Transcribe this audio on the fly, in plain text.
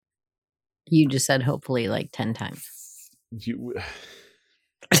You just said hopefully like 10 times.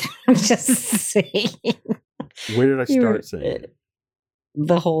 I'm just saying. Where did I start saying it?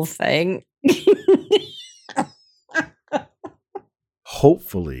 The whole thing.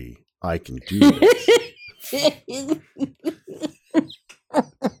 Hopefully, I can do this.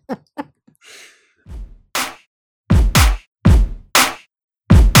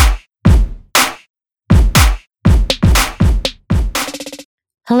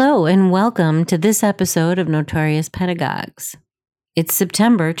 Hello, and welcome to this episode of Notorious Pedagogues. It's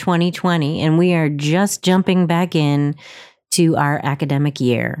September 2020, and we are just jumping back in to our academic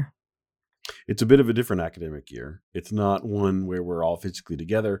year. It's a bit of a different academic year. It's not one where we're all physically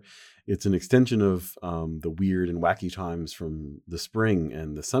together. It's an extension of the weird and wacky times from the spring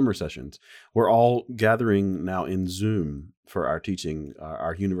and the summer sessions. We're all gathering now in Zoom for our teaching.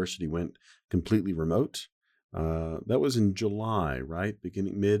 Our university went completely remote. That was in July, right?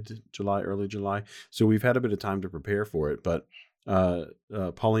 Beginning mid-July, early July. So we've had a bit of time to prepare for it. But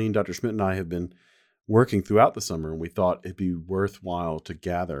Pauline, Dr. Schmidt, and I have been working throughout the summer, and we thought it'd be worthwhile to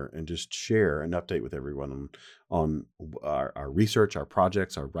gather and just share an update with everyone on our research, our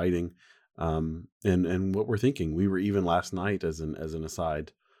projects, our writing, and what we're thinking. We were even last night, as an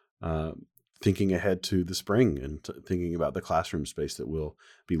aside, thinking ahead to the spring and thinking about the classroom space that we'll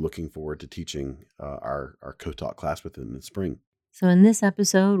be looking forward to teaching our co-taught class within the spring. So in this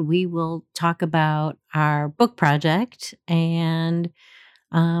episode, we will talk about our book project and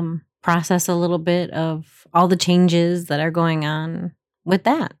process a little bit of all the changes that are going on with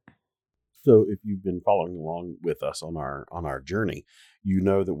that. So if you've been following along with us on our journey, you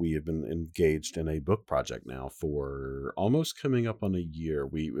know that we have been engaged in a book project now for almost coming up on a year.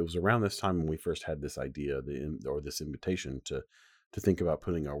 It was around this time when we first had this idea, this invitation to think about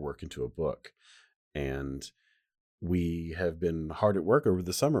putting our work into a book. And we have been hard at work over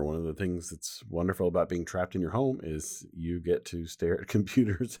the summer. One of the things that's wonderful about being trapped in your home is you get to stare at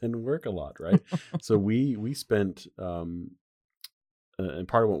computers and work a lot, right? So we spent, and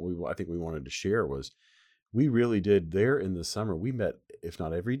part of what I think we wanted to share was we really did there in the summer. We met, if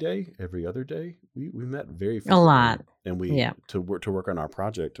not every day, every other day. We met very frequently. A lot. And to work on our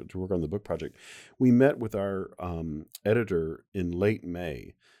project, to work on the book project. We met with our editor in late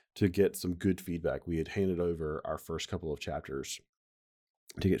May to get some good feedback. We had handed over our first couple of chapters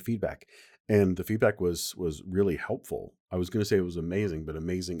to get feedback. And the feedback was really helpful. I was going to say it was amazing, but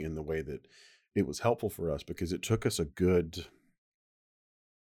amazing in the way that it was helpful for us because it took us a good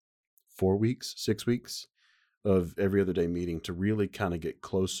 4 weeks, 6 weeks of every other day meeting to really kind of get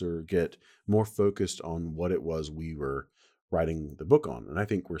closer, get more focused on what it was we were writing the book on. And I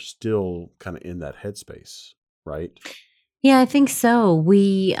think we're still kind of in that headspace, right? Yeah, I think so.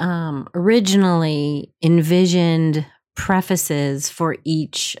 We originally envisioned prefaces for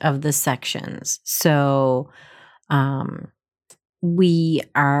each of the sections. So our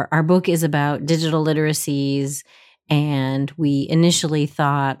book is about digital literacies, and we initially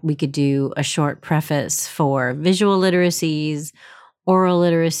thought we could do a short preface for visual literacies, oral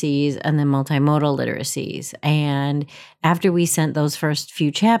literacies, and then multimodal literacies. And after we sent those first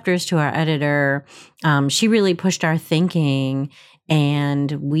few chapters to our editor, she really pushed our thinking,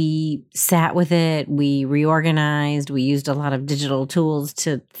 and we sat with it. We reorganized. We used a lot of digital tools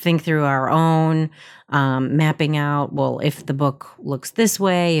to think through our own, mapping out, well, if the book looks this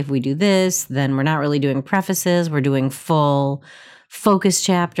way, if we do this, then we're not really doing prefaces. We're doing full focus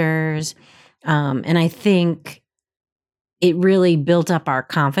chapters. And I think it really built up our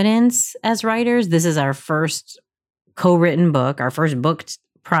confidence as writers. This is our first co-written book, our first book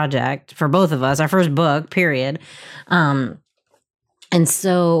project for both of us, our first book, period. And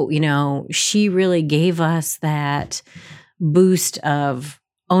so, she really gave us that boost of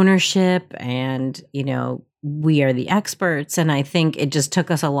ownership and, we are the experts. And I think it just took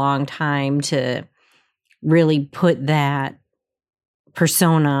us a long time to really put that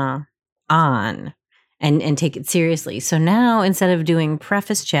persona on and take it seriously. So now, instead of doing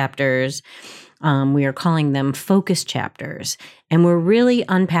preface chapters, we are calling them focus chapters. And we're really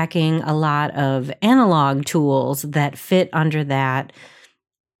unpacking a lot of analog tools that fit under that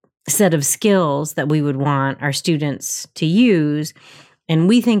set of skills that we would want our students to use. And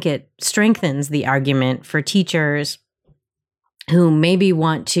we think it strengthens the argument for teachers who maybe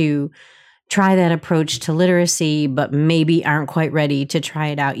want to try that approach to literacy, but maybe aren't quite ready to try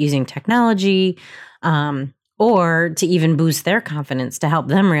it out using technology, or to even boost their confidence to help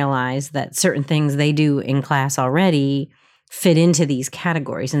them realize that certain things they do in class already fit into these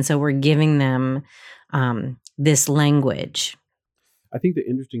categories. And so we're giving them this language. I think the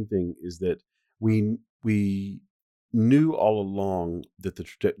interesting thing is that we knew all along that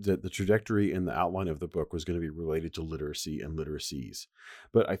the trajectory and the outline of the book was going to be related to literacy and literacies.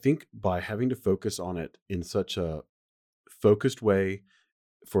 But I think by having to focus on it in such a focused way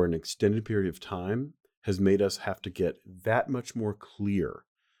for an extended period of time has made us have to get that much more clear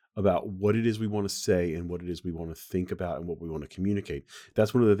about what it is we want to say and what it is we want to think about and what we want to communicate.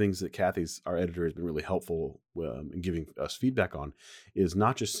 That's one of the things that Kathy's, our editor, has been really helpful in giving us feedback on, is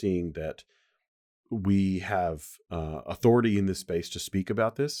not just seeing that we have authority in this space to speak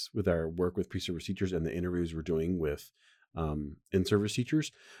about this with our work with pre-service teachers and the interviews we're doing with in-service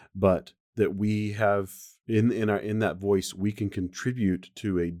teachers, but that we have in that voice, we can contribute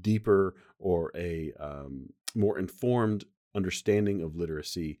to a deeper or a more informed understanding of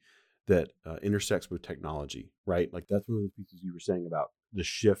literacy that intersects with technology, right? Like that's one of the pieces you were saying about the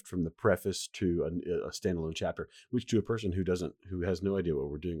shift from the preface to a standalone chapter, which to a person who has no idea what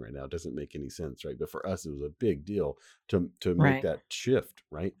we're doing right now doesn't make any sense, right? But for us, it was a big deal to make Right. that shift,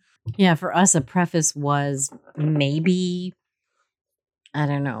 right? Yeah, for us, a preface was maybe, I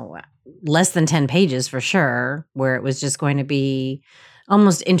don't know, less than 10 pages for sure, where it was just going to be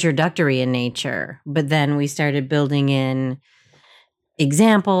almost introductory in nature. But then we started building in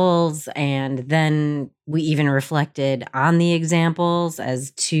examples, and then we even reflected on the examples.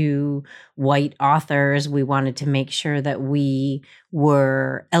 As two white authors, we wanted to make sure that we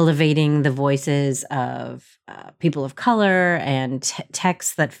were elevating the voices of people of color and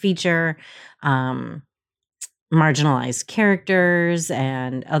texts that feature marginalized characters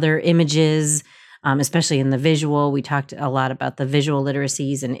and other images, especially in the visual. We talked a lot about the visual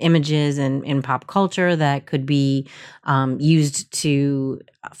literacies and images in pop culture that could be used to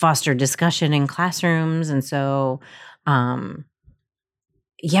foster discussion in classrooms. And so,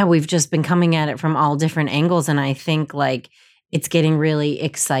 yeah, we've just been coming at it from all different angles. And I think like it's getting really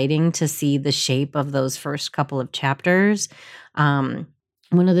exciting to see the shape of those first couple of chapters. One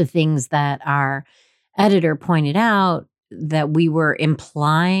of the things that our editor pointed out, that we were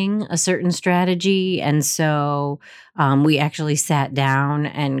implying a certain strategy. And so we actually sat down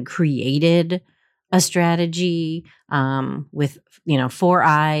and created a strategy with, 4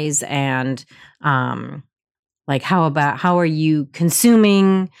 eyes and like, how are you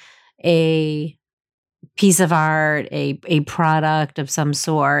consuming a piece of art, a product of some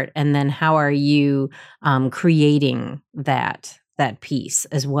sort, and then how are you creating that piece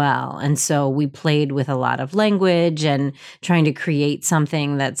as well. And so we played with a lot of language and trying to create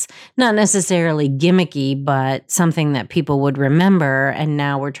something that's not necessarily gimmicky, but something that people would remember. And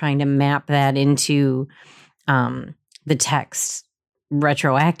now we're trying to map that into the text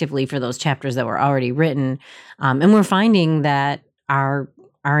retroactively for those chapters that were already written. And we're finding that our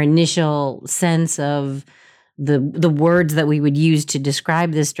initial sense of the words that we would use to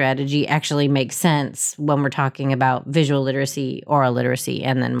describe this strategy actually make sense when we're talking about visual literacy, oral literacy,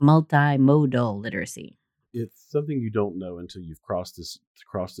 and then multimodal literacy. It's something you don't know until you've crossed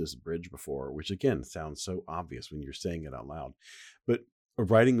this bridge before, which again sounds so obvious when you're saying it out loud. But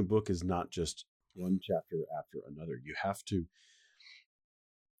writing a book is not just one chapter after another.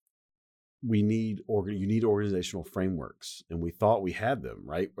 You need organizational frameworks, and we thought we had them,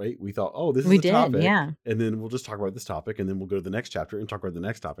 right? We thought, oh, this is a topic, yeah. and then we'll just talk about this topic, and then we'll go to the next chapter and talk about the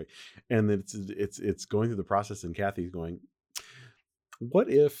next topic, and then it's going through the process. And Kathy's going,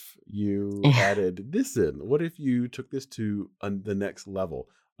 what if you added this in? What if you took this to the next level?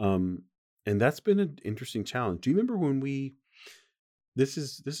 And that's been an interesting challenge. Do you remember when this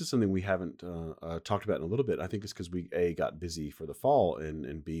is something we haven't talked about in a little bit. I think it's because we got busy for the fall,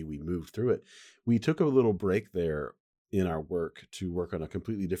 and B, we moved through it. We took a little break there in our work to work on a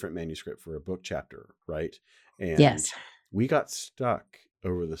completely different manuscript for a book chapter, right? And Yes. we got stuck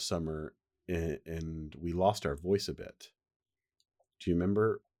over the summer, and we lost our voice a bit. Do you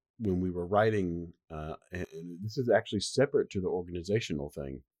remember when we were writing? And this is actually separate to the organizational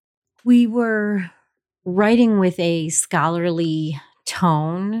thing. We were writing with a scholarly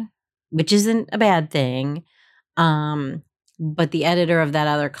tone, which isn't a bad thing. But the editor of that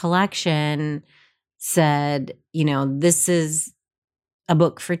other collection said, this is a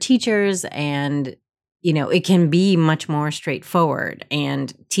book for teachers, and, it can be much more straightforward.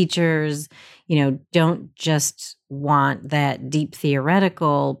 And teachers, don't just want that deep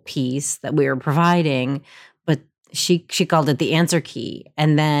theoretical piece that we were providing, but she called it the answer key.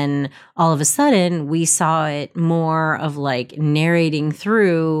 And then all of a sudden we saw it more of like narrating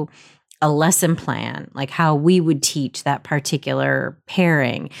through a lesson plan, like how we would teach that particular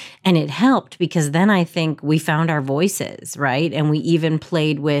pairing. And it helped because then I think we found our voices, right? And we even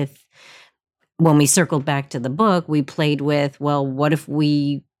played with, when we circled back to the book, we played with, well, what if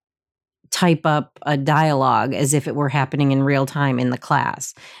we type up a dialogue as if it were happening in real time in the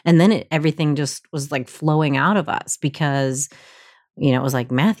class. And then everything just was like flowing out of us because, it was like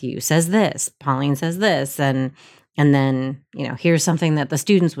Matthew says this, Pauline says this, and then, here's something that the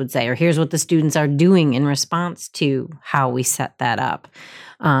students would say, or here's what the students are doing in response to how we set that up.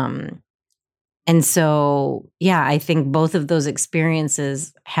 And so, yeah, I think both of those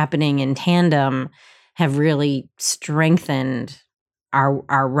experiences happening in tandem have really strengthened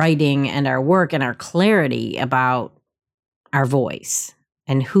our writing and our work and our clarity about our voice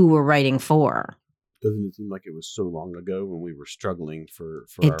and who we're writing for. Doesn't it seem like it was so long ago when we were struggling for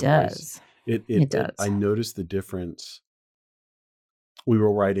it our does. voice? It does. I noticed the difference. We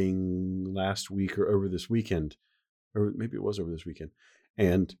were writing last week or over this weekend, or maybe it was over this weekend.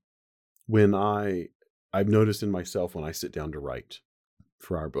 And when I've noticed in myself when I sit down to write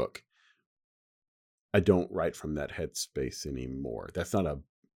for our book, I don't write from that headspace anymore. That's not a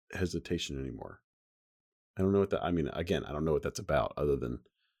hesitation anymore. I don't know what that, I mean, again, I don't know what that's about other than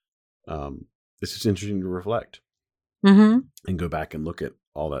it's just interesting to reflect and go back and look at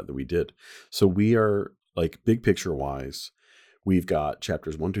all that we did. So we are like big picture wise, we've got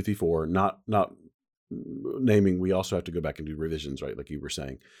chapters 1, 2, 3, 4, not naming, we also have to go back and do revisions, right? Like you were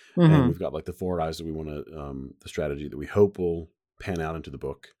saying. And we've got like the forward eyes that we want to, the strategy that we hope will pan out into the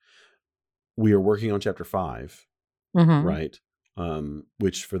book. We are working on chapter 5, right?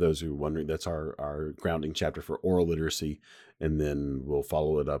 Which for those who are wondering, that's our grounding chapter for oral literacy. And then we'll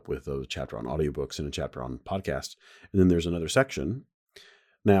follow it up with a chapter on audiobooks and a chapter on podcasts. And then there's another section.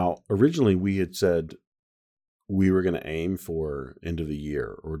 Now, originally we had said we were going to aim for end of the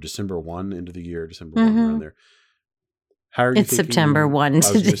year or December 1, end of the year, December 1 around there. How are you thinking? September 1 today.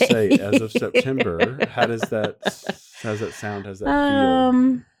 I was going to say, as of September, how does that sound? How does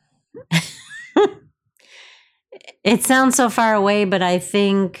that feel? It sounds so far away, but I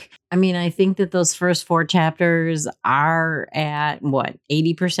think that those first 4 chapters are at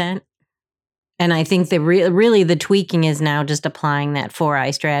 80%. And I think that really the tweaking is now just applying that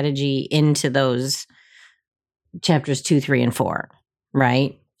 4I strategy into those chapters 2, 3, and 4,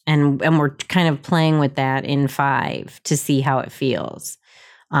 right? And we're kind of playing with that in 5 to see how it feels.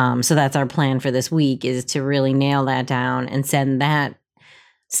 So that's our plan for this week, is to really nail that down and send that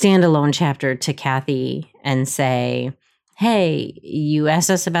standalone chapter to Kathy and say, hey, you asked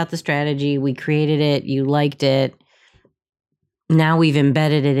us about the strategy. We created it. You liked it. Now we've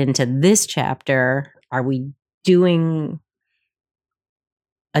embedded it into this chapter. Are we doing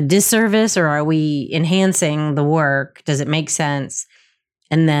a disservice or are we enhancing the work? Does it make sense?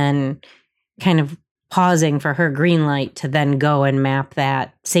 And then kind of pausing for her green light to then go and map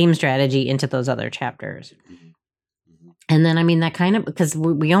that same strategy into those other chapters. And then, that kind of, because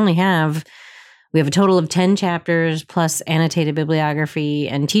we have a total of 10 chapters plus annotated bibliography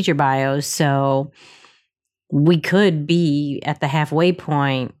and teacher bios. So we could be at the halfway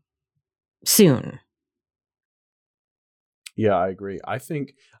point soon. Yeah, I agree. I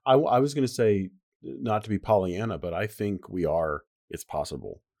think I was going to say, not to be Pollyanna, but I think it's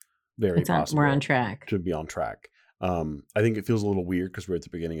possible. Very possible. We're on track. To be on track. I think it feels a little weird because we're at the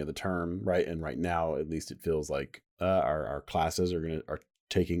beginning of the term, right? And right now, at least it feels like our classes are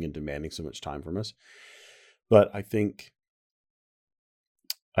taking and demanding so much time from us. But I think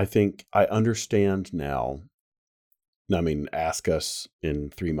I understand now. Ask us in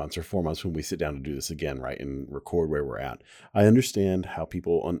 3 months or 4 months when we sit down to do this again, right? And record where we're at. I understand how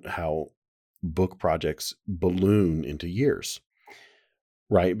how book projects balloon into years,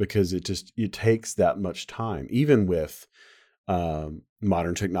 right? Because it takes that much time, even with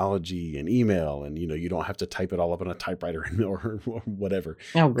modern technology and email, and you don't have to type it all up on a typewriter or whatever.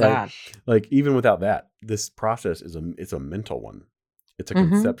 Oh God! Right? Like even without that, this process it's a mental one. It's a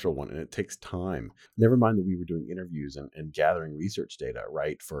conceptual one, and it takes time. Never mind that we were doing interviews and gathering research data,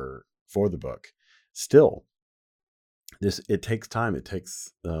 right, for the book. Still, it takes time. It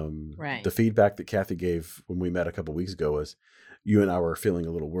takes right. The feedback that Kathy gave when we met a couple of weeks ago was, you and I were feeling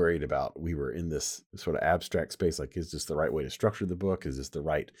a little worried about, we were in this sort of abstract space. Like, is this the right way to structure the book? Is this the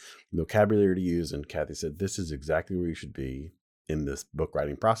right vocabulary to use? And Kathy said, this is exactly where you should be in this book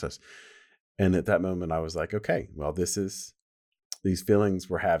writing process. And at that moment I was like, okay, well, these feelings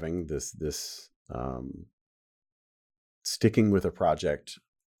we're having, this sticking with a project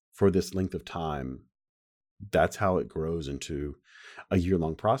for this length of time, that's how it grows into a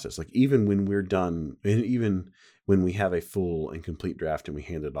year-long process. Like even when we're done, and even when we have a full and complete draft and we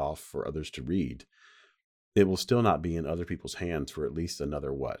hand it off for others to read, it will still not be in other people's hands for at least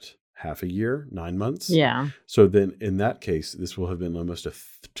another, half a year, 9 months? Yeah. So then in that case, this will have been almost a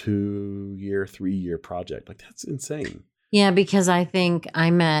 2-year, 3-year project. Like that's insane. Yeah, because I think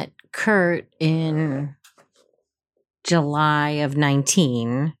I met Kurt in July of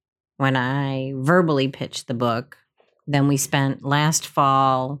 19 when I verbally pitched the book. Then we spent last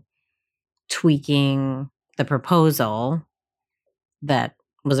fall tweaking the proposal that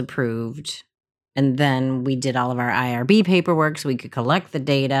was approved. And then we did all of our IRB paperwork so we could collect the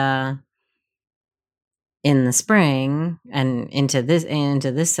data in the spring and into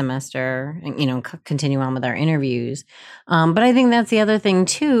this semester, and continue on with our interviews. But I think that's the other thing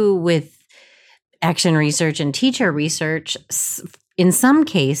too with action research and teacher research. In some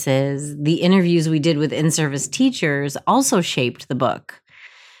cases, the interviews we did with in-service teachers also shaped the book,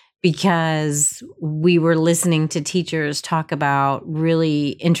 because we were listening to teachers talk about really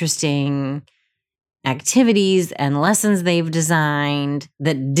interesting activities and lessons they've designed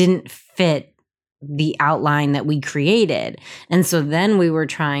that didn't fit the outline that we created. And so then we were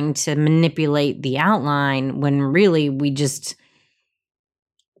trying to manipulate the outline when really we just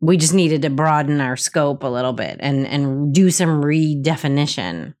needed to broaden our scope a little bit and do some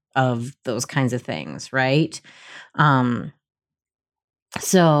redefinition of those kinds of things, right?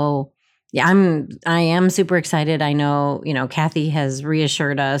 So yeah, I am super excited. I know, Kathy has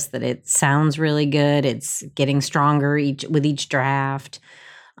reassured us that it sounds really good. It's getting stronger with each draft.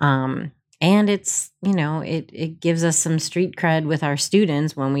 And it's, it gives us some street cred with our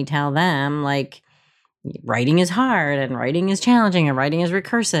students when we tell them, like, writing is hard and writing is challenging and writing is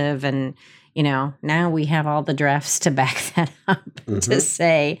recursive. And, now we have all the drafts to back that up to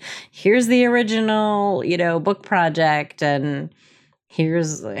say, here's the original, book project, and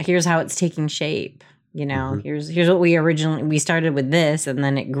here's how it's taking shape. Here's what we started with this, and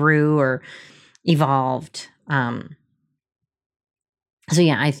then it grew or evolved. So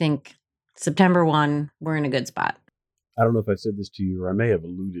yeah, I think September 1, we're in a good spot. I don't know if I said this to you, or I may have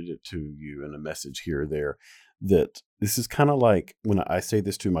alluded it to you in a message here or there, that this is kind of like when I say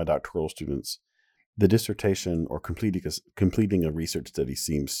this to my doctoral students, the dissertation or completing a research study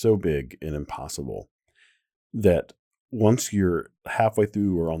seems so big and impossible that once you're halfway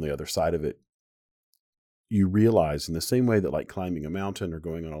through or on the other side of it, you realize, in the same way that like climbing a mountain or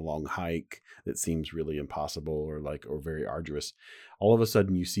going on a long hike that seems really impossible or very arduous, all of a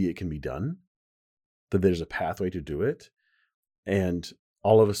sudden you see it can be done, that there's a pathway to do it. And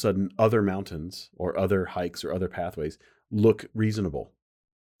all of a sudden other mountains or other hikes or other pathways look reasonable.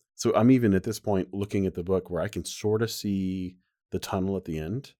 So I'm even at this point looking at the book where I can sort of see the tunnel at the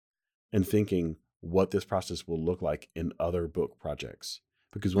end and thinking what this process will look like in other book projects.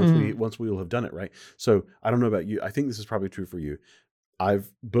 Because once we will have done it, right? So I don't know about you. I think this is probably true for you. I've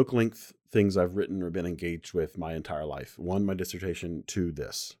book length things I've written or been engaged with my entire life. 1, my dissertation. 2,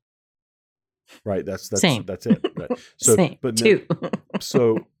 this. Right. That's Same. That's it. Right. So, Same. but 2.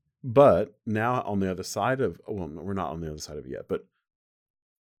 But now on the other side of, well, we're not on the other side of it yet, but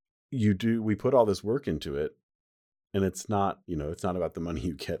we put all this work into it, and it's not, it's not about the money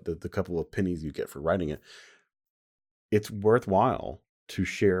you get, the couple of pennies you get for writing it. It's worthwhile to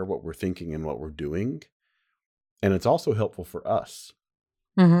share what we're thinking and what we're doing. And it's also helpful for us.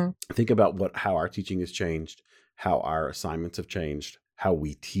 Think about how our teaching has changed, how our assignments have changed, how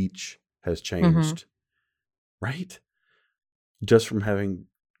we teach has changed, right? Just from having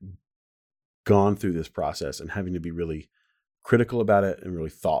gone through this process and having to be really critical about it and really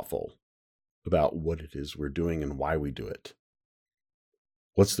thoughtful about what it is we're doing and why we do it.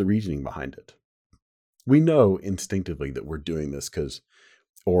 What's the reasoning behind it? We know instinctively that we're doing this because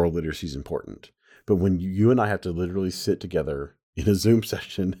oral literacy is important. But when you and I have to literally sit together in a Zoom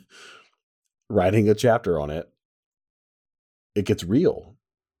session, writing a chapter on it, it gets real.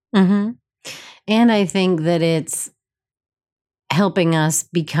 And I think that it's helping us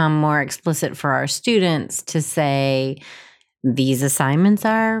become more explicit for our students to say, these assignments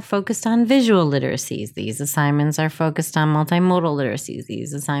are focused on visual literacies. These assignments are focused on multimodal literacies.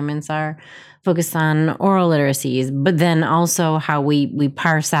 These assignments are focused on oral literacies. But then also how we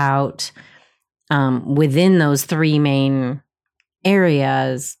parse out within those 3 main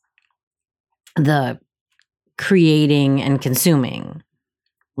areas, the creating and consuming,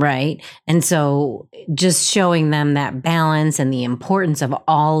 right? And so just showing them that balance and the importance of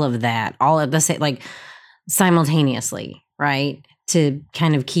all of that, all at the same, like simultaneously, right? To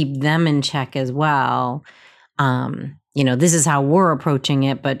kind of keep them in check as well. This is how we're approaching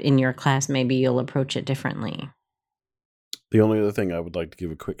it, but in your class, maybe you'll approach it differently. The only other thing I would like to give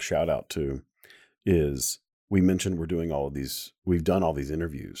a quick shout out to is we mentioned we've done all these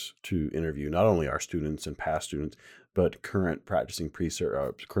interviews to interview not only our students and past students, but current practicing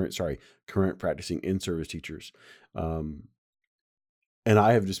in-service teachers. And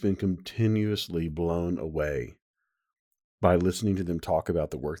I have just been continuously blown away by listening to them talk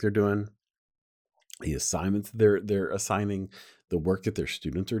about the work they're doing, the assignments they're assigning, the work that their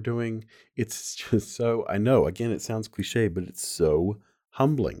students are doing. It's just so, I know, again, it sounds cliche, but it's so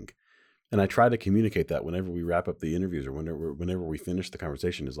humbling. And I try to communicate that whenever we wrap up the interviews or whenever we finish the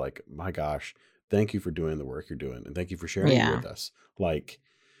conversation, is like, my gosh, thank you for doing the work you're doing, and thank you for sharing it with us. Like,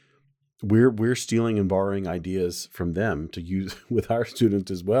 we're stealing and borrowing ideas from them to use with our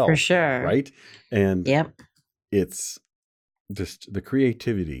students as well. For sure. Right? And Yep. it's just the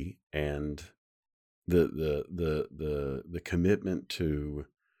creativity and the commitment to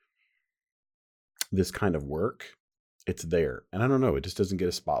this kind of work. It's there, and I don't know, it just doesn't get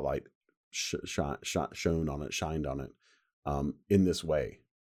a spotlight shined on it in this way.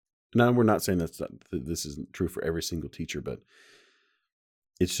 Now, we're not saying that this isn't true for every single teacher, but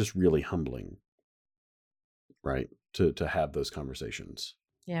it's just really humbling, right? To have those conversations.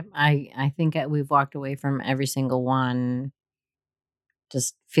 Yep. I think we've walked away from every single one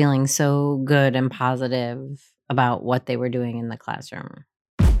just feeling so good and positive about what they were doing in the classroom.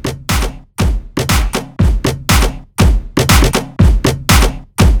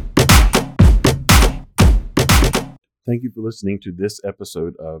 Thank you for listening to this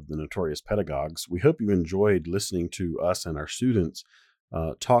episode of The Notorious Pedagogues. We hope you enjoyed listening to us and our students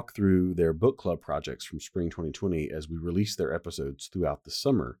talk through their book club projects from spring 2020 as we release their episodes throughout the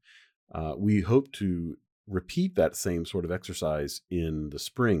summer. We hope to repeat that same sort of exercise in the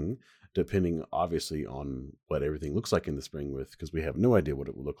spring, depending obviously on what everything looks like in the spring, because we have no idea what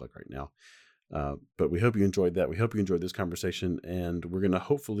it will look like right now. But we hope you enjoyed that. We hope you enjoyed this conversation, and we're going to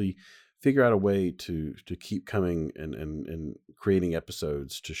hopefully figure out a way to keep coming and creating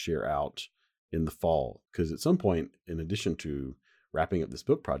episodes to share out in the fall. Because at some point, in addition to wrapping up this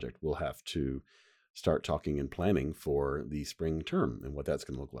book project, we'll have to start talking and planning for the spring term and what that's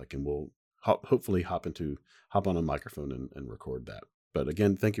going to look like. And we'll hopefully hop on a microphone and record that. But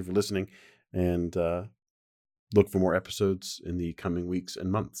again, thank you for listening, and look for more episodes in the coming weeks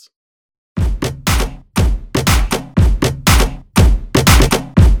and months.